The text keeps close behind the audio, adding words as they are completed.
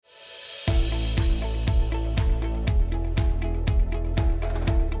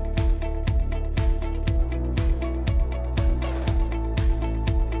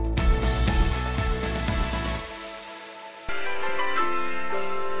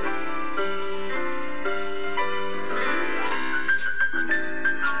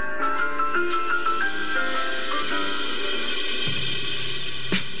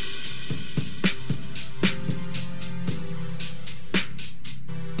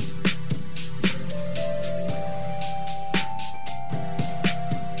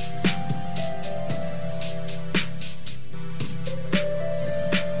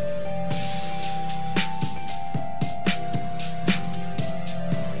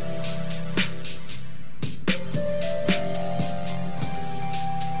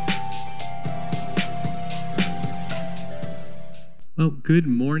Well, good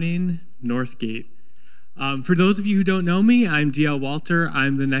morning, Northgate. For those of you who don't know me, I'm D.L. Walter.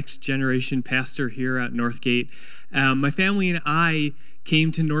 I'm the next generation pastor here at Northgate. My family and I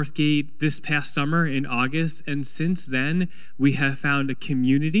came to Northgate this past summer in August, and since then, we have found a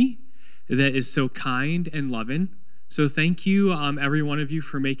community that is so kind and loving. So thank you, every one of you,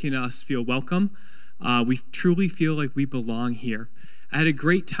 for making us feel welcome. We truly feel like we belong here. I had a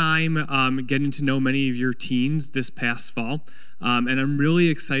great time getting to know many of your teens this past fall, and I'm really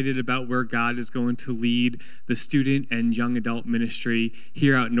excited about where God is going to lead the student and young adult ministry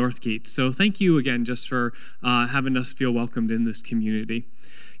here at Northgate. So thank you again just for having us feel welcomed in this community.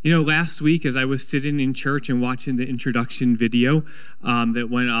 You know, last week as I was sitting in church and watching the introduction video that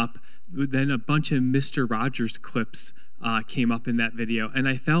went up, then a bunch of Mr. Rogers clips came up in that video, and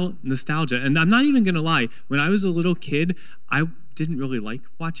I felt nostalgia. And I'm not even going to lie, when I was a little kid, I didn't really like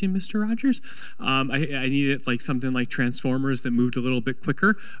watching Mr. Rogers. I needed like something like Transformers that moved a little bit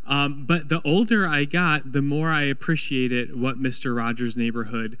quicker. But the older I got, the more I appreciated what Mr. Rogers'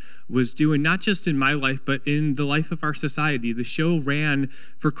 Neighborhood was doing, not just in my life, but in the life of our society. The show ran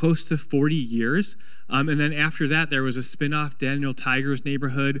for close to 40 years. And then after that, there was a spin-off, Daniel Tiger's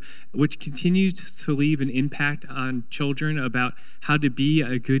Neighborhood, which continued to leave an impact on children about how to be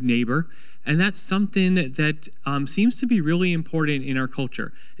a good neighbor. And that's something that seems to be really important in our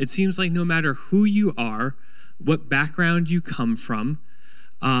culture. It seems like no matter who you are, what background you come from,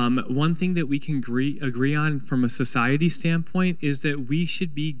 one thing that we can agree on from a society standpoint is that we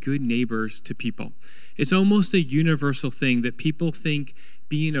should be good neighbors to people. It's almost a universal thing that people think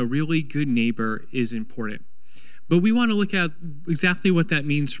being a really good neighbor is important. But we want to look at exactly what that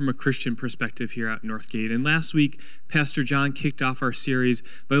means from a Christian perspective here at Northgate. And last week, Pastor John kicked off our series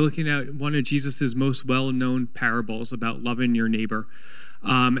by looking at one of Jesus's most well-known parables about loving your neighbor.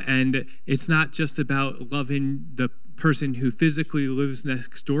 And it's not just about loving the person who physically lives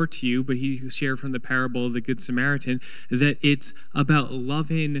next door to you, but he shared from the parable of the Good Samaritan that it's about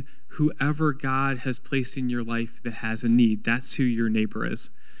loving whoever God has placed in your life that has a need. That's who your neighbor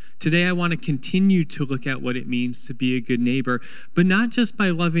is. Today, I want to continue to look at what it means to be a good neighbor, but not just by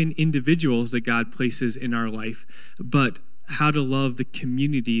loving individuals that God places in our life, but how to love the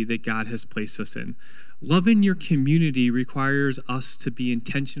community that God has placed us in. Loving your community requires us to be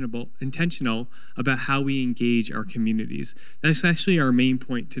intentional about how we engage our communities. That's actually our main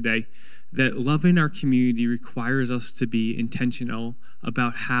point today, that loving our community requires us to be intentional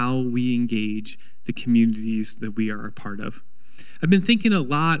about how we engage the communities that we are a part of. I've been thinking a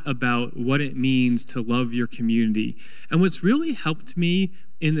lot about what it means to love your community. And what's really helped me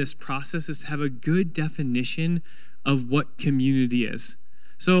in this process is to have a good definition of what community is.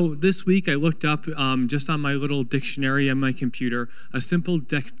 So this week I looked up just on my little dictionary on my computer, a simple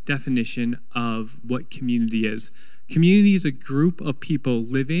definition of what community is. Community is a group of people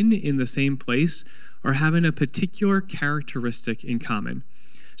living in the same place or having a particular characteristic in common.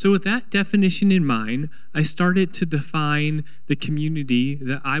 So with that definition in mind, I started to define the community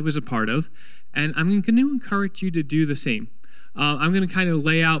that I was a part of, and I'm going to encourage you to do the same. I'm going to kind of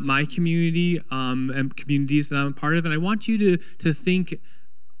lay out my community and communities that I'm a part of, and I want you to think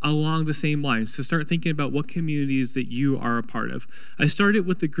along the same lines, to start thinking about what communities that you are a part of. I started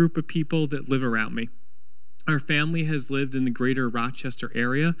with the group of people that live around me. Our family has lived in the greater Rochester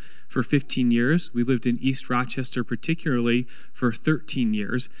area for 15 years. We lived in East Rochester particularly for 13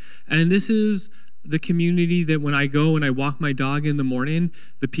 years. And this is the community that when I go and I walk my dog in the morning,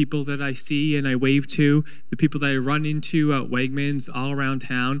 the people that I see and I wave to, the people that I run into at Wegmans all around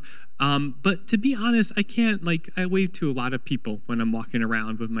town. But to be honest, I wave to a lot of people when I'm walking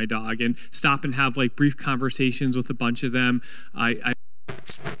around with my dog and stop and have brief conversations with a bunch of them. I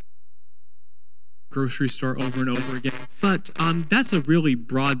grocery store over and over again. But that's a really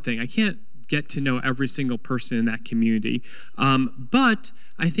broad thing. I can't get to know every single person in that community. But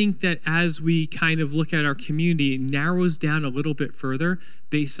I think that as we kind of look at our community, it narrows down a little bit further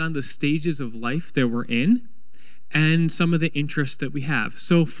based on the stages of life that we're in and some of the interests that we have.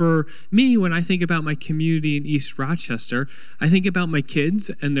 So for me, when I think about my community in East Rochester, I think about my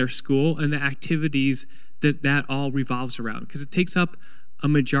kids and their school and the activities that all revolves around, because it takes up a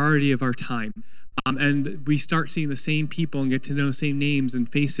majority of our time. And we start seeing the same people and get to know the same names and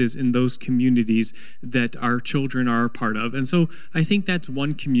faces in those communities that our children are a part of. And so I think that's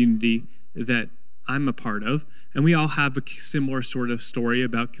one community that I'm a part of. And we all have a similar sort of story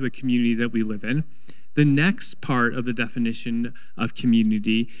about the community that we live in. The next part of the definition of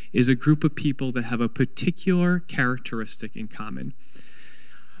community is a group of people that have a particular characteristic in common.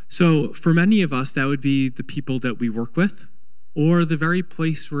 So for many of us, that would be the people that we work with or the very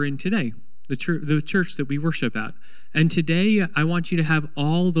place we're in today. the church that we worship at. And today, I want you to have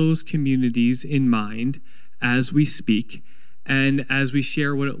all those communities in mind as we speak and as we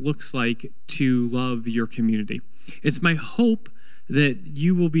share what it looks like to love your community. It's my hope that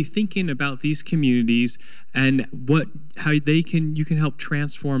you will be thinking about these communities and how you can help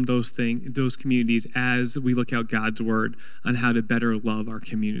transform those communities as we look out God's word on how to better love our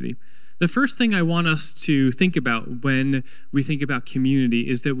community. The first thing I want us to think about when we think about community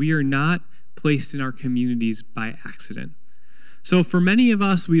is that we are not placed in our communities by accident. So for many of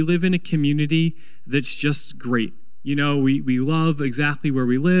us, we live in a community that's just great. You know, we love exactly where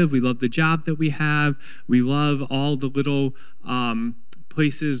we live. We love the job that we have. We love all the little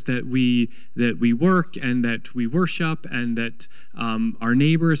places that we work and that we worship and that our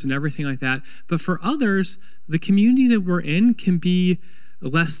neighbors and everything like that. But for others, the community that we're in can be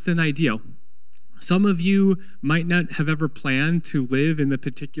less than ideal. Some of you might not have ever planned to live in the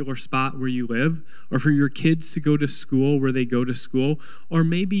particular spot where you live, or for your kids to go to school where they go to school, or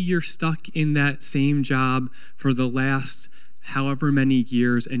maybe you're stuck in that same job for the last however many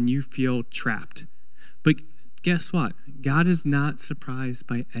years and you feel trapped. But guess what? God is not surprised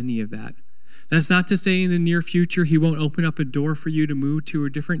by any of that. That's not to say in the near future he won't open up a door for you to move to a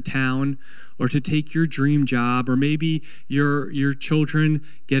different town or to take your dream job, or maybe your children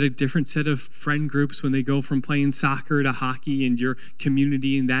get a different set of friend groups when they go from playing soccer to hockey and your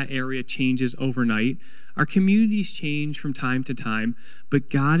community in that area changes overnight. Our communities change from time to time, but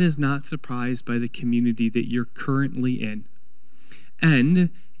God is not surprised by the community that you're currently in. And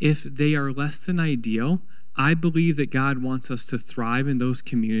if they are less than ideal, I believe that God wants us to thrive in those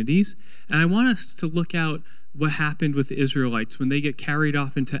communities. And I want us to look out what happened with the Israelites when they get carried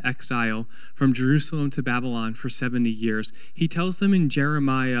off into exile from Jerusalem to Babylon for 70 years. He tells them in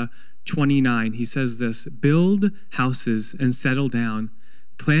Jeremiah 29, he says this, "Build houses and settle down,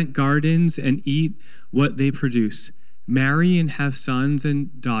 plant gardens and eat what they produce. Marry and have sons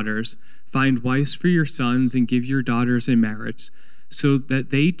and daughters. Find wives for your sons and give your daughters in marriage, so that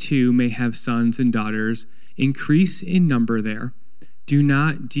they too may have sons and daughters. Increase in number there. Do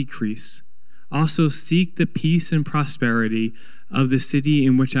not decrease. Also seek the peace and prosperity of the city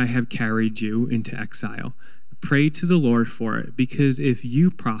in which I have carried you into exile. Pray to the Lord for it, because if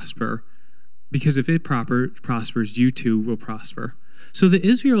it prospers, you too will prosper." So the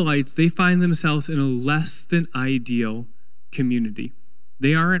Israelites, they find themselves in a less than ideal community.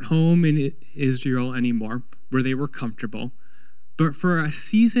 They aren't home in Israel anymore, where they were comfortable. But for a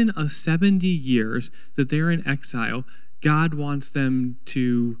season of 70 years that they're in exile, God wants them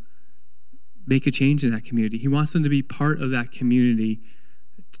to make a change in that community. He wants them to be part of that community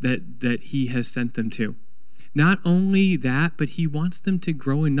that he has sent them to. Not only that, but he wants them to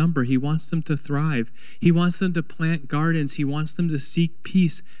grow in number. He wants them to thrive. He wants them to plant gardens. He wants them to seek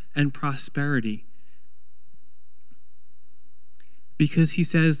peace and prosperity. Because he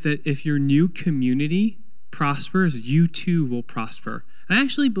says that if your new community prospers, you too will prosper. I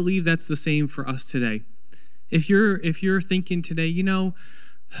actually believe that's the same for us today. If you're thinking today, you know,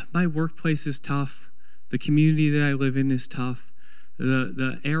 my workplace is tough, the community that I live in is tough,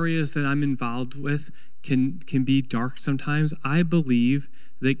 the areas that I'm involved with can be dark sometimes, I believe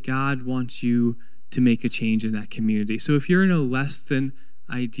that God wants you to make a change in that community. So if you're in a less than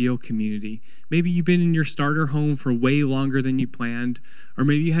ideal community, maybe you've been in your starter home for way longer than you planned, or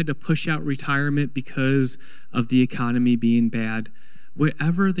maybe you had to push out retirement because of the economy being bad.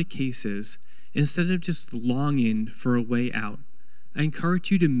 Whatever the case is, instead of just longing for a way out, I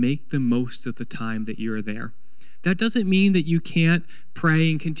encourage you to make the most of the time that you're there. That doesn't mean that you can't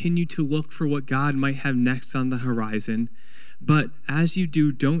pray and continue to look for what God might have next on the horizon, but as you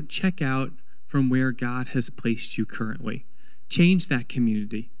do, don't check out from where God has placed you currently. Change that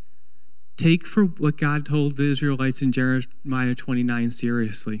community. Take for what God told the Israelites in Jeremiah 29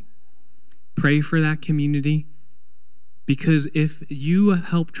 seriously. Pray for that community, because if you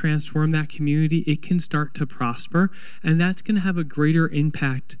help transform that community, it can start to prosper, and that's going to have a greater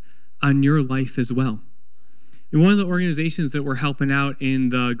impact on your life as well. And one of the organizations that we're helping out in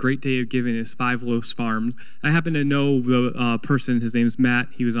the Great Day of Giving is Five Loaves Farm. I happen to know the person, his name's Matt.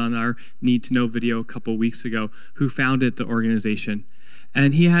 He was on our Need to Know video a couple weeks ago, who founded the organization.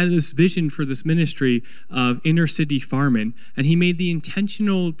 And he had this vision for this ministry of inner city farming. And he made the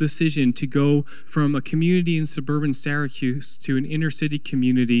intentional decision to go from a community in suburban Syracuse to an inner city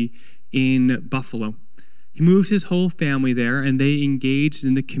community in Buffalo. He moved his whole family there, and they engaged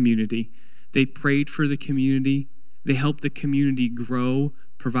in the community. They prayed for the community. They helped the community grow,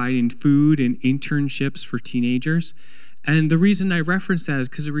 providing food and internships for teenagers. And the reason I reference that is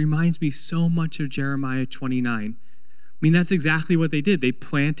because it reminds me so much of Jeremiah 29. mean, that's exactly what they did. They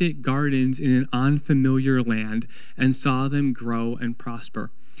planted gardens in an unfamiliar land and saw them grow and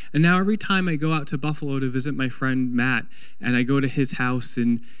prosper. And now every time I go out to Buffalo to visit my friend Matt, and I go to his house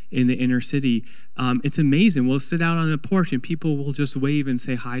in the inner city, it's amazing. We'll sit out on the porch and people will just wave and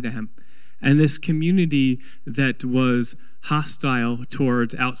say hi to him. And this community that was hostile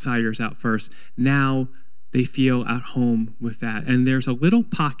towards outsiders at first, now they feel at home with that. And there's a little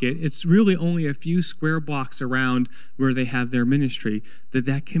pocket, it's really only a few square blocks around where they have their ministry,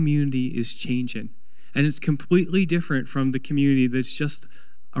 that community is changing. And it's completely different from the community that's just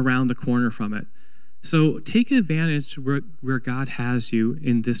around the corner from it. So take advantage where God has you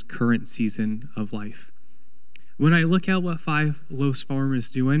in this current season of life. When I look at what Five Loaves Farm is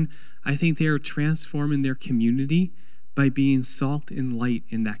doing, I think they are transforming their community by being salt and light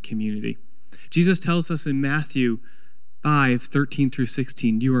in that community. Jesus tells us in Matthew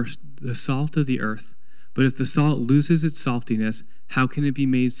 5:13-16, you are the salt of the earth, but if the salt loses its saltiness, how can it be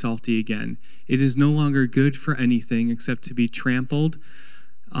made salty again? It is no longer good for anything except to be trampled,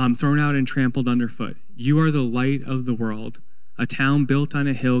 thrown out and trampled underfoot. You are the light of the world. A town built on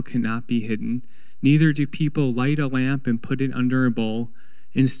a hill cannot be hidden. Neither do people light a lamp and put it under a bowl.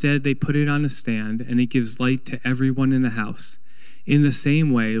 Instead, they put it on a stand, and it gives light to everyone in the house. In the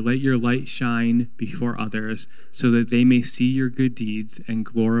same way, let your light shine before others, so that they may see your good deeds and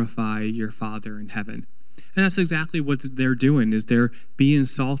glorify your Father in heaven. And that's exactly what they're doing, is they're being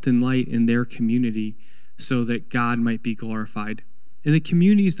salt and light in their community so that God might be glorified. In the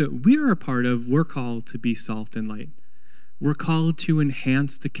communities that we're a part of, we're called to be salt and light. We're called to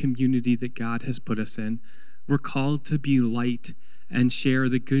enhance the community that God has put us in. We're called to be light and share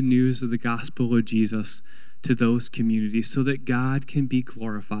the good news of the gospel of Jesus to those communities so that God can be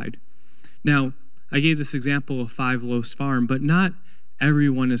glorified. Now, I gave this example of Five Loaves Farm, but not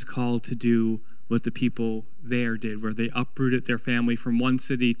everyone is called to do what the people there did, where they uprooted their family from one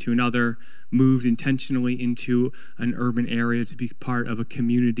city to another, moved intentionally into an urban area to be part of a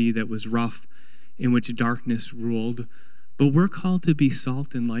community that was rough, in which darkness ruled. But we're called to be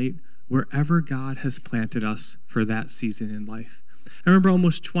salt and light wherever God has planted us for that season in life. I remember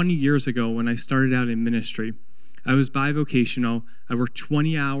almost 20 years ago when I started out in ministry, I was bivocational. I worked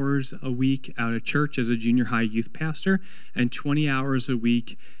 20 hours a week out of church as a junior high youth pastor and 20 hours a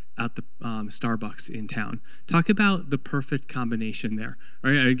week at the Starbucks in town. Talk about the perfect combination there,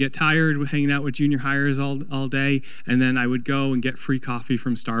 right? I would get tired hanging out with junior hires all day, and then I would go and get free coffee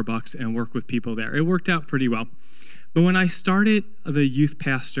from Starbucks and work with people there. It worked out pretty well. But when I started the youth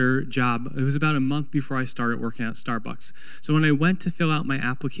pastor job, it was about a month before I started working at Starbucks. So when I went to fill out my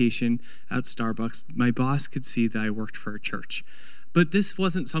application at Starbucks, my boss could see that I worked for a church. But this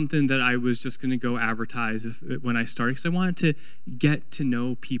wasn't something that I was just going to go advertise when I started, because I wanted to get to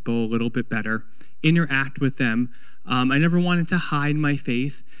know people a little bit better, interact with them. I never wanted to hide my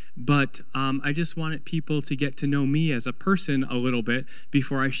faith, but I just wanted people to get to know me as a person a little bit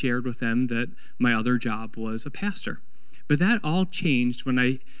before I shared with them that my other job was a pastor. But that all changed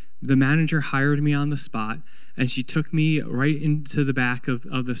when the manager hired me on the spot, and she took me right into the back of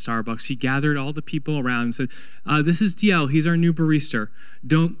the Starbucks. She gathered all the people around and said, this is DL, he's our new barista.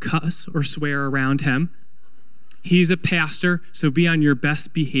 Don't cuss or swear around him. He's a pastor, so be on your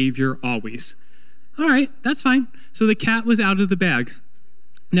best behavior always. All right, that's fine. So the cat was out of the bag.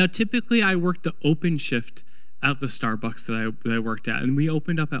 Now, typically I worked the open shift at the Starbucks that I worked at, and we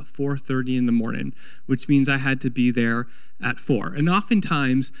opened up at 4:30 in the morning, which means I had to be there at 4. And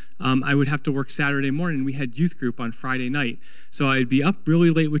oftentimes, I would have to work Saturday morning. We had youth group on Friday night, so I'd be up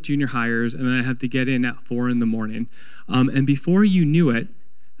really late with junior hires, and then I'd have to get in at 4 in the morning. And before you knew it,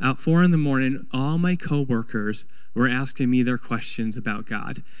 at 4 in the morning, all my coworkers were asking me their questions about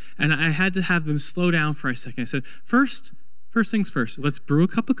God. And I had to have them slow down for a second. I said, first things first, let's brew a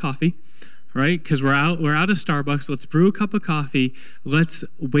cup of coffee, right? Because we're out of Starbucks. Let's brew a cup of coffee. Let's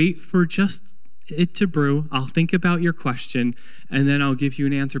wait for just it to brew. I'll think about your question, and then I'll give you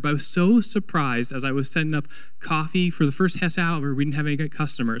an answer. But I was so surprised as I was setting up coffee for the first half hour. We didn't have any good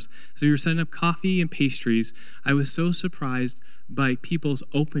customers. So we were setting up coffee and pastries. I was so surprised by people's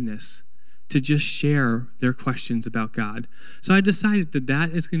openness to just share their questions about God. So I decided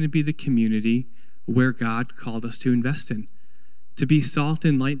that is going to be the community where God called us to invest in, to be salt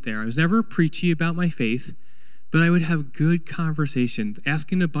and light there. I was never preachy about my faith, but I would have good conversations,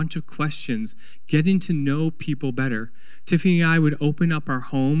 asking a bunch of questions, getting to know people better. Tiffany and I would open up our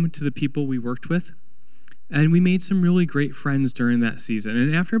home to the people we worked with, and we made some really great friends during that season.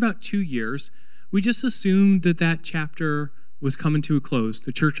 And after about 2 years, we just assumed that chapter was coming to a close.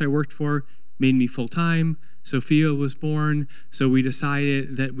 The church I worked for made me full-time. Sophia was born, so we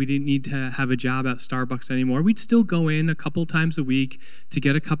decided that we didn't need to have a job at Starbucks anymore. We'd still go in a couple times a week to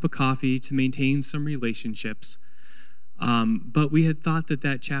get a cup of coffee, to maintain some relationships. But we had thought that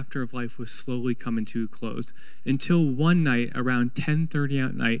that chapter of life was slowly coming to a close until one night around 10:30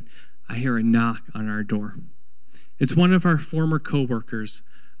 at night, I hear a knock on our door. It's one of our former coworkers,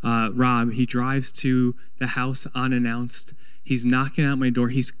 Rob. He drives to the house unannounced. He's knocking at my door.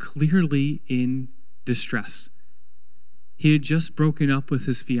 He's clearly in distress. He had just broken up with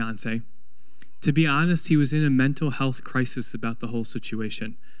his fiance. To be honest, he was in a mental health crisis about the whole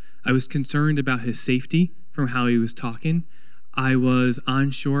situation. I was concerned about his safety from how he was talking. I was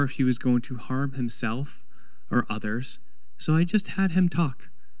unsure if he was going to harm himself or others. So I just had him talk.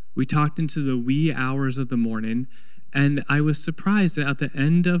 We talked into the wee hours of the morning, and I was surprised that at the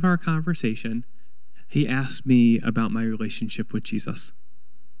end of our conversation, he asked me about my relationship with Jesus.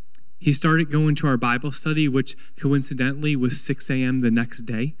 He started going to our Bible study, which coincidentally was 6 a.m. the next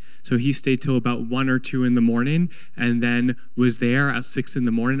day. So he stayed till about 1 or 2 in the morning and then was there at 6 in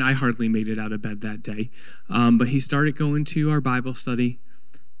the morning. I hardly made it out of bed that day. But he started going to our Bible study.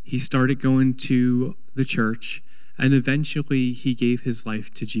 He started going to the church. And eventually he gave his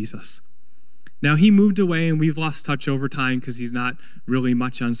life to Jesus. Now, he moved away, and we've lost touch over time because he's not really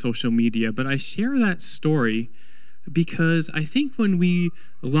much on social media. But I share that story because I think when we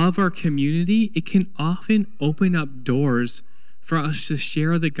love our community, it can often open up doors for us to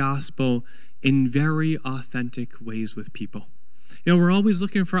share the gospel in very authentic ways with people. You know, we're always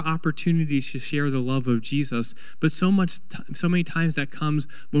looking for opportunities to share the love of Jesus, but so many times that comes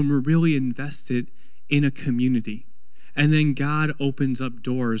when we're really invested in a community. And then God opens up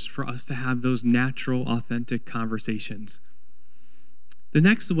doors for us to have those natural, authentic conversations. The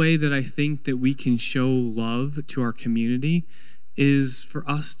next way that I think that we can show love to our community is for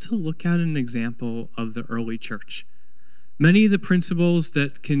us to look at an example of the early church. Many of the principles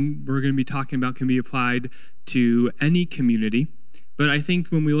that we're going to be talking about can be applied to any community. But I think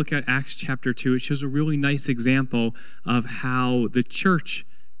when we look at Acts chapter 2, it shows a really nice example of how the church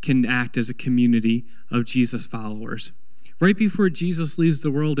can act as a community of Jesus followers. Right before Jesus leaves the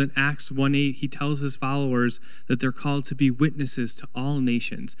world in Acts 1:8, he tells his followers that they're called to be witnesses to all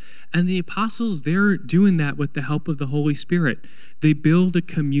nations. And the apostles, they're doing that with the help of the Holy Spirit. They build a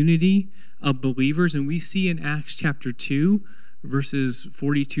community of believers, and we see in Acts chapter 2, verses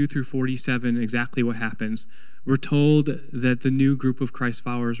 42 through 47, exactly what happens. We're told that the new group of Christ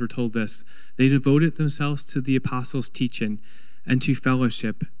followers were told this: they devoted themselves to the apostles' teaching and to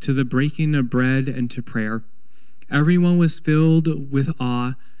fellowship, to the breaking of bread and to prayer. Everyone was filled with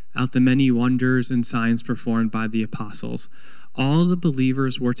awe at the many wonders and signs performed by the apostles. All the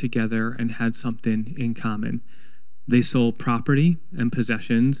believers were together and had something in common. They sold property and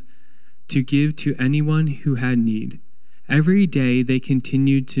possessions to give to anyone who had need. Every day they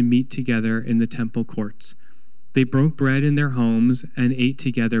continued to meet together in the temple courts. They broke bread in their homes and ate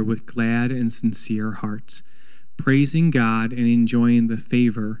together with glad and sincere hearts, praising God and enjoying the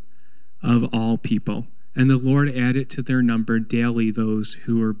favor of all people. And the Lord added to their number daily those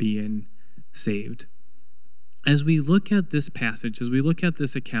who were being saved. As we look at this passage, as we look at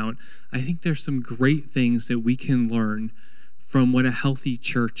this account, I think there's some great things that we can learn from what a healthy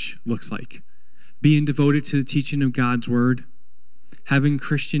church looks like. Being devoted to the teaching of God's word, having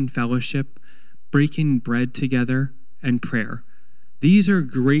Christian fellowship, breaking bread together, and prayer. These are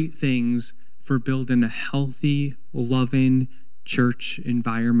great things for building a healthy, loving church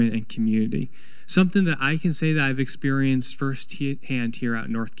environment and community. Something that I can say that I've experienced firsthand here at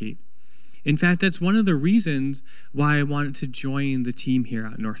Northgate. In fact, that's one of the reasons why I wanted to join the team here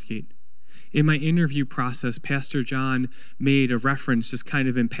at Northgate. In my interview process, Pastor John made a reference, just kind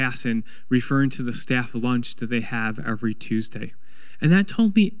of in passing, referring to the staff lunch that they have every Tuesday. And that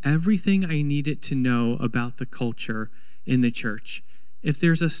told me everything I needed to know about the culture in the church. If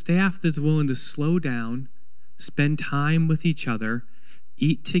there's a staff that's willing to slow down, spend time with each other,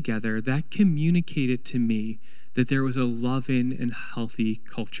 eat together, that communicated to me that there was a loving and healthy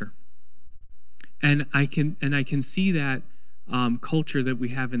culture. And I can see that culture that we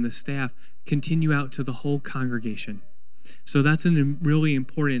have in the staff continue out to the whole congregation. So that's a really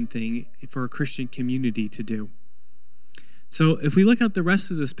important thing for a Christian community to do. So if we look at the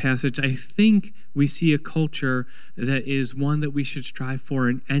rest of this passage, I think we see a culture that is one that we should strive for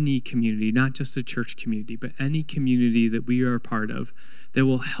in any community, not just a church community, but any community that we are a part of that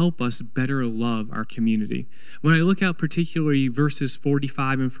will help us better love our community. When I look at particularly verses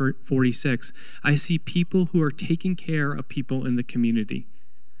 45 and 46, I see people who are taking care of people in the community.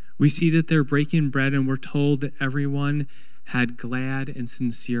 We see that they're breaking bread, and we're told that everyone had glad and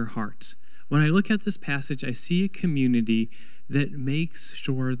sincere hearts. When I look at this passage, I see a community that makes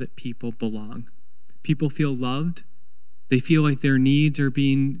sure that people belong. People feel loved. They feel like their needs are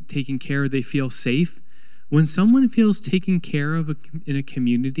being taken care of. They feel safe. When someone feels taken care of in a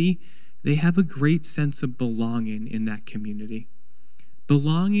community, they have a great sense of belonging in that community.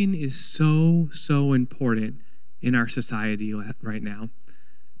 Belonging is so, so important in our society right now.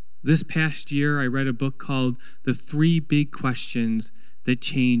 This past year, I read a book called The 3 Big Questions That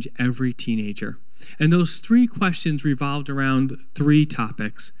Change Every Teenager. And those 3 questions revolved around 3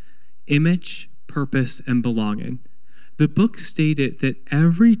 topics: image, purpose, and belonging. The book stated that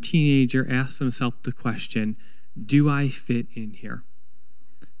every teenager asks themselves the question, do I fit in here?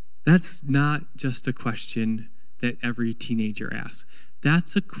 That's not just a question that every teenager asks.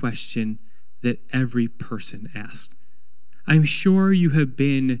 That's a question that every person asks. I'm sure you have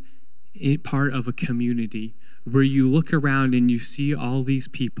been a part of a community where you look around and you see all these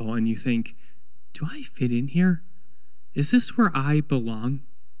people and you think, do I fit in here? Is this where I belong?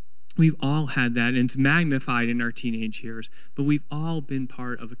 We've all had that, and it's magnified in our teenage years, but we've all been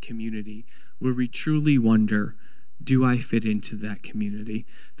part of a community where we truly wonder, do I fit into that community?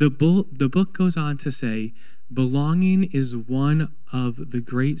 The book goes on to say, belonging is one of the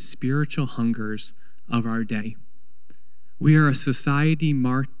great spiritual hungers of our day. We are a society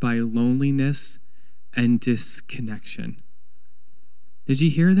marked by loneliness and disconnection. Did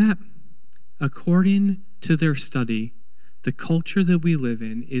you hear that? According to their study, the culture that we live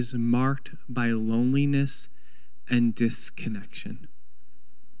in is marked by loneliness and disconnection.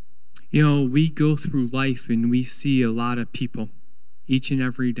 You know, we go through life and we see a lot of people each and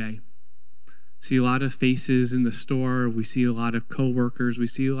every day. See a lot of faces in the store. We see a lot of coworkers. We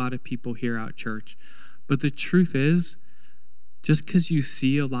see a lot of people here at church. But the truth is, just because you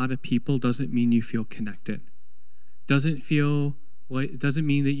see a lot of people doesn't mean you feel connected. Doesn't mean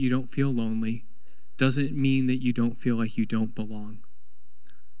that you don't feel lonely. Doesn't mean that you don't feel like you don't belong.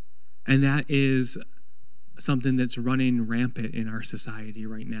 And that is something that's running rampant in our society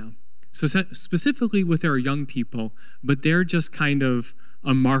right now. So specifically with our young people, but they're just kind of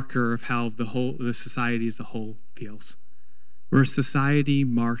a marker of how the society as a whole feels. We're a society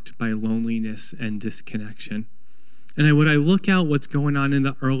marked by loneliness and disconnection. And when I look at what's going on in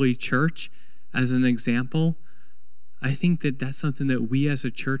the early church as an example, I think that that's something that we as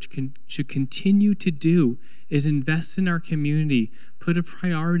a church should continue to do, is invest in our community, put a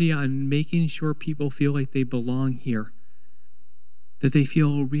priority on making sure people feel like they belong here, that they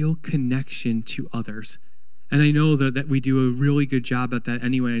feel a real connection to others. And I know that we do a really good job at that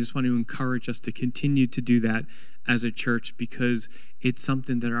anyway. I just want to encourage us to continue to do that as a church because it's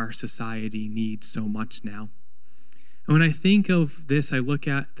something that our society needs so much now. And when I think of this, I look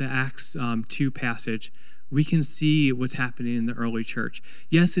at the Acts 2 passage. We can see what's happening in the early church.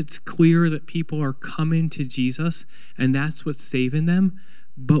 Yes, it's clear that people are coming to Jesus, and that's what's saving them.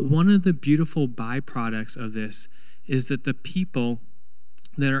 But one of the beautiful byproducts of this is that the people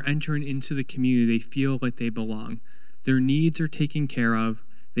that are entering into the community, they feel like they belong. Their needs are taken care of.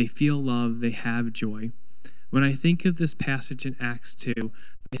 They feel love. They have joy. When I think of this passage in Acts 2,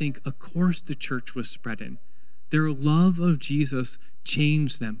 I think, of course, the church was spreading. Their love of Jesus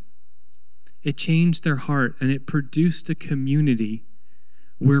changed them. It changed their heart, and it produced a community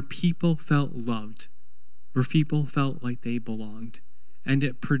where people felt loved, where people felt like they belonged, and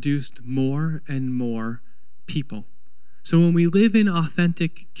it produced more and more people. So when we live in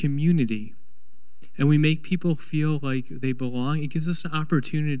authentic community and we make people feel like they belong, it gives us an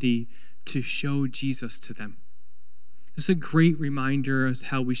opportunity to show Jesus to them. This is a great reminder of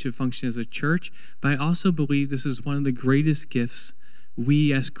how we should function as a church, but I also believe this is one of the greatest gifts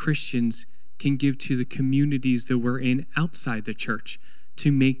we as Christians can give to the communities that we're in outside the church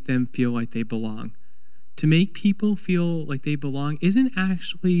to make them feel like they belong. To make people feel like they belong isn't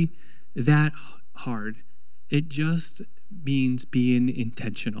actually that hard. It just means being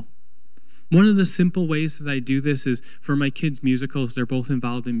intentional. One of the simple ways that I do this is for my kids' musicals. They're both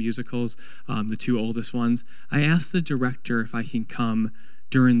involved in musicals, the 2 oldest ones. I ask the director if I can come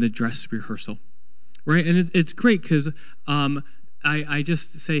during the dress rehearsal, right? And it's great because I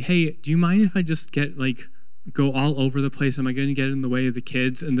just say, hey, do you mind if I just go all over the place? Am I going to get in the way of the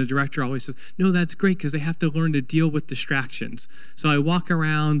kids? And the director always says, no, that's great because they have to learn to deal with distractions. So I walk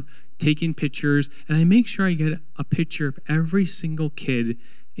around taking pictures, and I make sure I get a picture of every single kid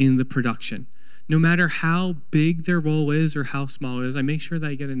in the production. No matter how big their role is or how small it is, I make sure that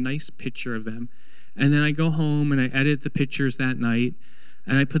I get a nice picture of them. And then I go home and I edit the pictures that night,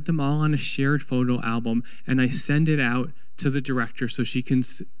 and I put them all on a shared photo album, and I send it out to the director so she can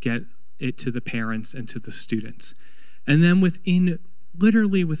get it to the parents and to the students. And then within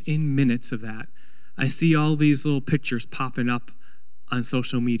literally within minutes of that, I see all these little pictures popping up on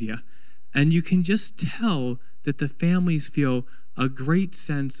social media. And you can just tell that the families feel a great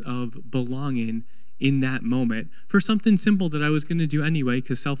sense of belonging in that moment for something simple that I was going to do anyway,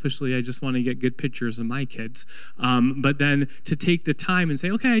 because selfishly I just want to get good pictures of my kids. But then to take the time and say,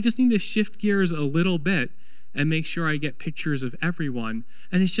 okay, I just need to shift gears a little bit and make sure I get pictures of everyone.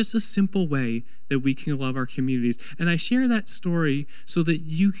 And it's just a simple way that we can love our communities. And I share that story so that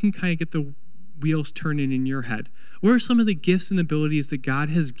you can kind of get the wheels turning in your head. What are some of the gifts and abilities that God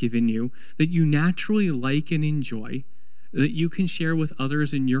has given you that you naturally like and enjoy, that you can share with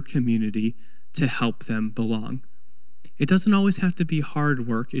others in your community to help them belong? It doesn't always have to be hard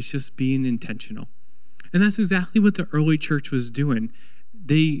work. It's just being intentional. And that's exactly what the early church was doing.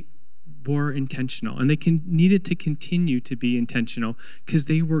 They were intentional, and they needed to continue to be intentional because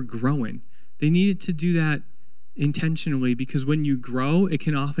they were growing. They needed to do that intentionally because when you grow, it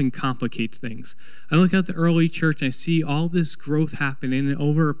can often complicate things. I look at the early church and I see all this growth happening, and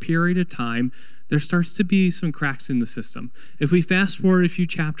over a period of time, there starts to be some cracks in the system. If we fast forward a few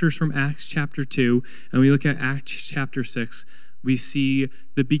chapters from Acts chapter 2 and we look at Acts chapter 6, we see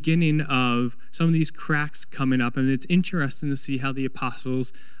the beginning of some of these cracks coming up, and it's interesting to see how the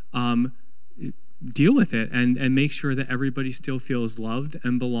apostles deal with it and make sure that everybody still feels loved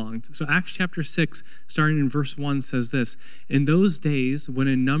and belonged. So Acts chapter 6, starting in verse 1, says this: "In those days, when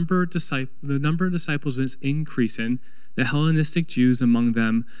the number of disciples was increasing, the Hellenistic Jews among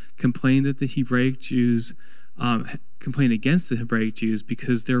them complained against the Hebraic Jews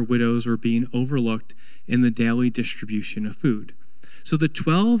because their widows were being overlooked in the daily distribution of food. So the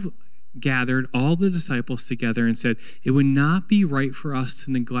 12 gathered all the disciples together and said, 'It would not be right for us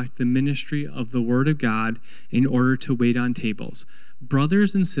to neglect the ministry of the word of God in order to wait on tables.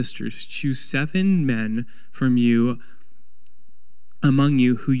 Brothers and sisters, choose 7 men among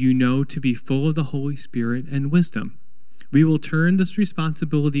you who you know to be full of the Holy Spirit and wisdom. We will turn this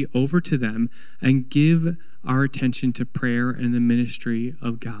responsibility over to them and give our attention to prayer and the ministry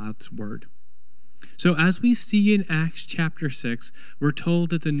of God's word.'" So as we see in Acts chapter 6, we're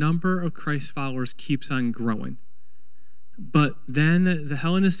told that the number of Christ followers keeps on growing. But then the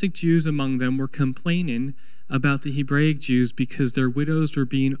Hellenistic Jews among them were complaining about the Hebraic Jews because their widows were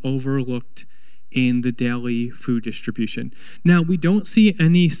being overlooked in the daily food distribution. Now, we don't see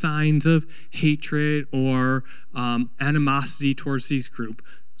any signs of hatred or animosity towards these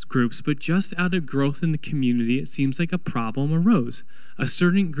groups, but just out of growth in the community, it seems like a problem arose. A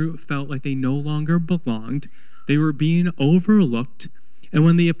certain group felt like they no longer belonged. They were being overlooked. And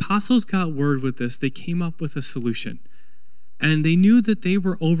when the apostles got word with this, they came up with a solution. And they knew that they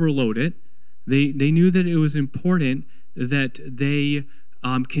were overloaded. They knew that it was important that they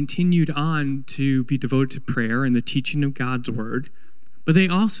continued on to be devoted to prayer and the teaching of God's word. But they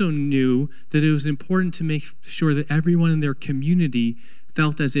also knew that it was important to make sure that everyone in their community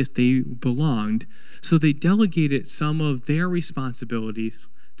felt as if they belonged. So they delegated some of their responsibilities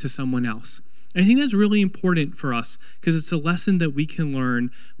to someone else. And I think that's really important for us because it's a lesson that we can learn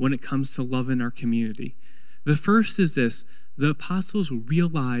when it comes to love in our community. The first is this: the apostles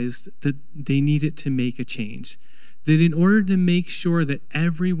realized that they needed to make a change. That in order to make sure that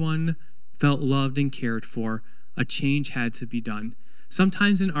everyone felt loved and cared for, a change had to be done.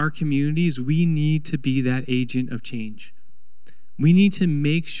 Sometimes in our communities, we need to be that agent of change. We need to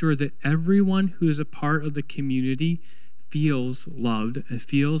make sure that everyone who is a part of the community feels loved and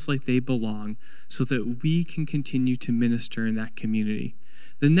feels like they belong so that we can continue to minister in that community.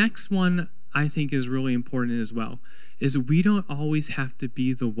 The next one I think is really important as well, is we don't always have to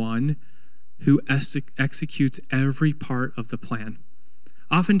be the one who executes every part of the plan.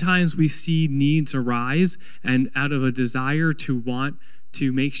 Oftentimes we see needs arise, and out of a desire to want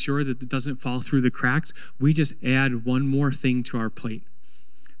to make sure that it doesn't fall through the cracks, we just add one more thing to our plate.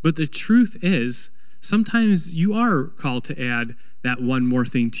 But the truth is, sometimes you are called to add that one more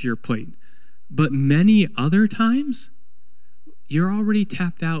thing to your plate. But many other times, you're already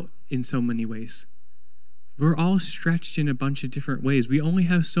tapped out in so many ways. We're all stretched in a bunch of different ways. We only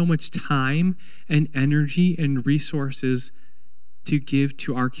have so much time and energy and resources to give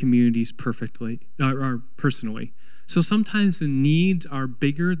to our communities personally. So sometimes the needs are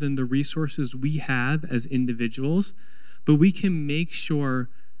bigger than the resources we have as individuals, but we can make sure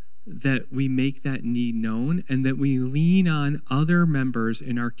that we make that need known and that we lean on other members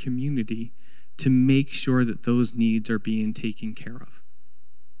in our community to make sure that those needs are being taken care of.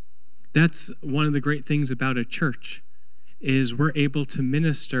 That's one of the great things about a church, is we're able to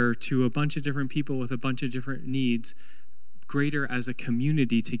minister to a bunch of different people with a bunch of different needs greater as a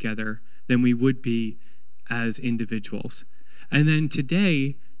community together than we would be as individuals. And then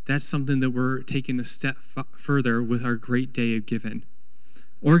today, that's something that we're taking a step further with our Great Day of Giving.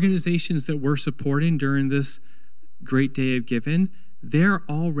 Organizations that we're supporting during this Great Day of Giving, they're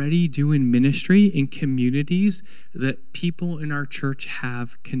already doing ministry in communities that people in our church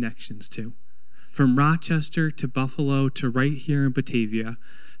have connections to. From Rochester to Buffalo to right here in Batavia,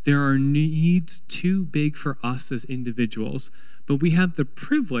 there are needs too big for us as individuals, but we have the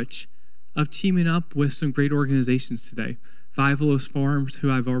privilege of teaming up with some great organizations today. Five Loaves Farms,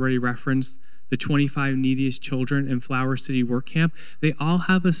 who I've already referenced, the 25 Neediest Children, and Flower City Work Camp, they all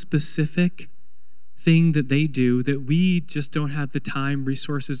have a specific thing that they do that we just don't have the time,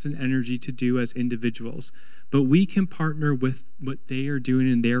 resources, and energy to do as individuals. But we can partner with what they are doing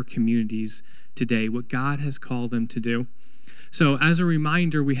in their communities today, what God has called them to do. So as a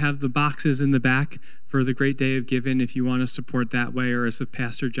reminder, we have the boxes in the back for the Great Day of Giving if you want to support that way, or as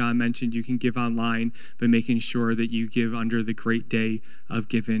Pastor John mentioned, you can give online, but making sure that you give under the Great Day of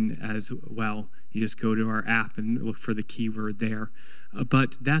Giving as well. You just go to our app and look for the keyword there.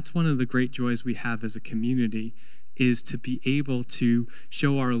 But that's one of the great joys we have as a community, is to be able to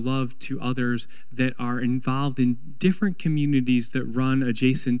show our love to others that are involved in different communities that run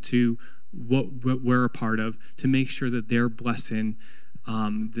adjacent to what we're a part of, to make sure that they're blessing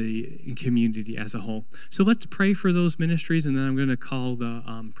the community as a whole. So let's pray for those ministries, and then I'm going to call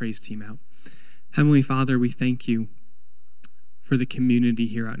the praise team out. Heavenly Father, we thank you for the community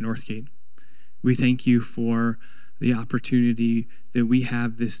here at Northgate. We thank you for the opportunity that we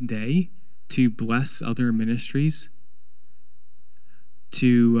have this day to bless other ministries,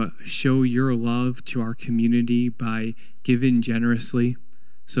 to show your love to our community by giving generously,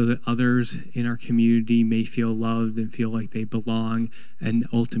 so that others in our community may feel loved and feel like they belong, and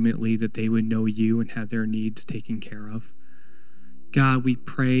ultimately that they would know you and have their needs taken care of. God, we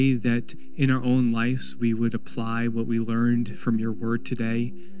pray that in our own lives we would apply what we learned from your word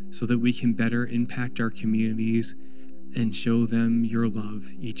today so that we can better impact our communities and show them your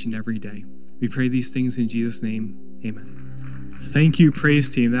love each and every day. We pray these things in Jesus' name. Amen. Thank you,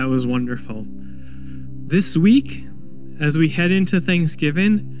 praise team. That was wonderful. This week, as we head into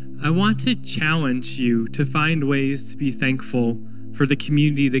Thanksgiving, I want to challenge you to find ways to be thankful for the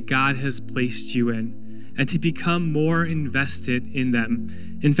community that God has placed you in and to become more invested in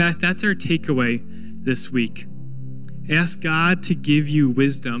them. In fact, that's our takeaway this week. Ask God to give you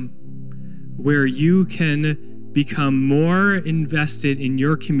wisdom where you can become more invested in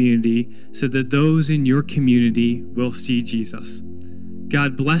your community so that those in your community will see Jesus.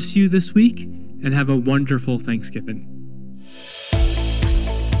 God bless you this week and have a wonderful Thanksgiving.